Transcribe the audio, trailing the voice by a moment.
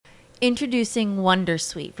Introducing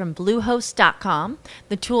Wondersuite from Bluehost.com,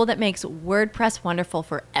 the tool that makes WordPress wonderful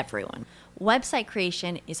for everyone. Website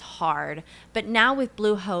creation is hard, but now with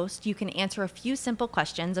Bluehost, you can answer a few simple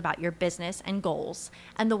questions about your business and goals,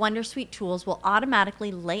 and the Wondersuite tools will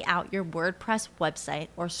automatically lay out your WordPress website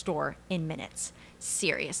or store in minutes.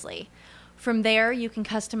 Seriously. From there, you can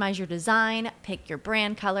customize your design, pick your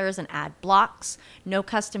brand colors, and add blocks. No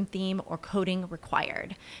custom theme or coding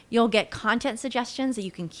required. You'll get content suggestions that you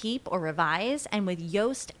can keep or revise, and with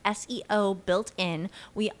Yoast SEO built in,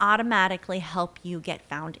 we automatically help you get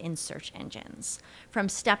found in search engines. From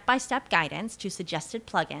step-by-step guidance to suggested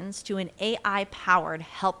plugins to an AI-powered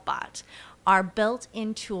help bot, our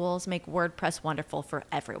built-in tools make WordPress wonderful for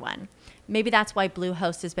everyone. Maybe that's why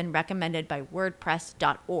Bluehost has been recommended by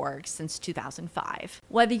WordPress.org since 2005.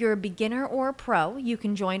 Whether you're a beginner or a pro, you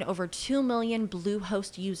can join over 2 million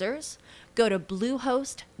Bluehost users. Go to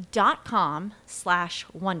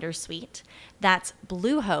bluehost.com/wondersuite. That's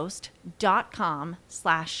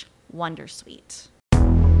bluehost.com/wondersuite.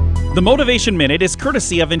 The Motivation Minute is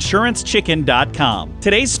courtesy of InsuranceChicken.com.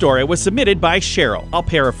 Today's story was submitted by Cheryl. I'll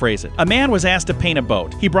paraphrase it. A man was asked to paint a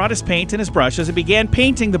boat. He brought his paint and his brushes and began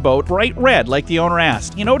painting the boat bright red like the owner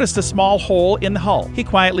asked. He noticed a small hole in the hull. He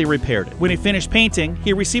quietly repaired it. When he finished painting,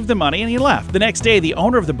 he received the money and he left. The next day, the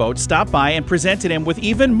owner of the boat stopped by and presented him with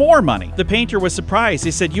even more money. The painter was surprised.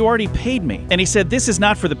 He said, "You already paid me." And he said, "This is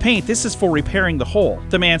not for the paint. This is for repairing the hole."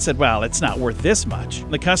 The man said, "Well, it's not worth this much."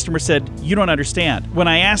 The customer said, "You don't understand. When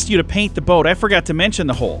I asked you to paint the boat, I forgot to mention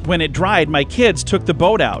the hole. When it dried, my kids took the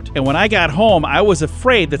boat out, and when I got home, I was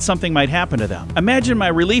afraid that something might happen to them. Imagine my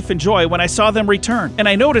relief and joy when I saw them return, and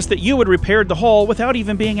I noticed that you had repaired the hole without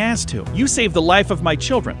even being asked to. You saved the life of my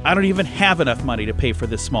children. I don't even have enough money to pay for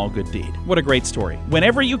this small good deed." What a great story.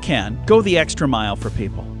 Whenever you can, go the extra mile for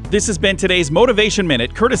people. This has been today's Motivation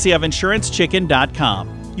Minute, courtesy of InsuranceChicken.com.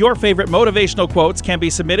 Your favorite motivational quotes can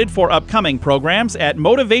be submitted for upcoming programs at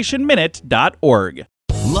MotivationMinute.org.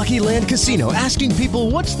 Lucky Land Casino, asking people,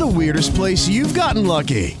 what's the weirdest place you've gotten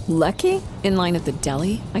lucky? Lucky? In line at the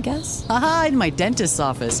deli, I guess? Aha, in my dentist's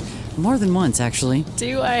office. More than once, actually.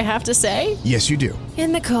 Do I have to say? Yes, you do.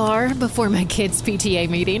 In the car before my kids' PTA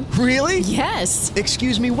meeting. Really? Yes.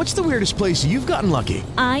 Excuse me, what's the weirdest place you've gotten lucky?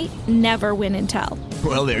 I never win and tell.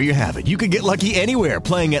 Well, there you have it. You can get lucky anywhere,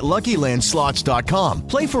 playing at LuckyLandSlots.com.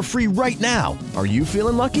 Play for free right now. Are you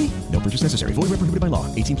feeling lucky? No purchase necessary. Void where prohibited by law.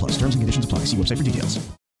 18+. Terms and conditions apply. See website for details.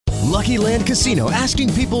 Lucky Land Casino,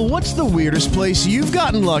 asking people, what's the weirdest place you've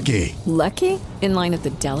gotten lucky? Lucky? In line at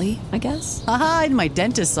the deli, I guess? Aha, in my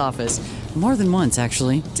dentist's office. More than once,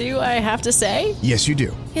 actually. Do I have to say? Yes, you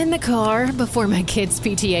do. In the car before my kids'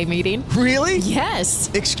 PTA meeting. Really? Yes.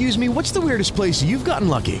 Excuse me, what's the weirdest place you've gotten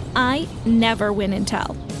lucky? I never win and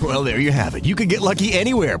tell. Well, there you have it. You can get lucky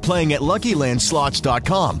anywhere, playing at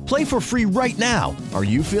LuckyLandSlots.com. Play for free right now. Are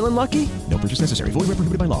you feeling lucky? No purchase necessary. Void where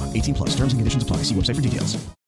prohibited by law. 18+. Terms and conditions apply. See website for details.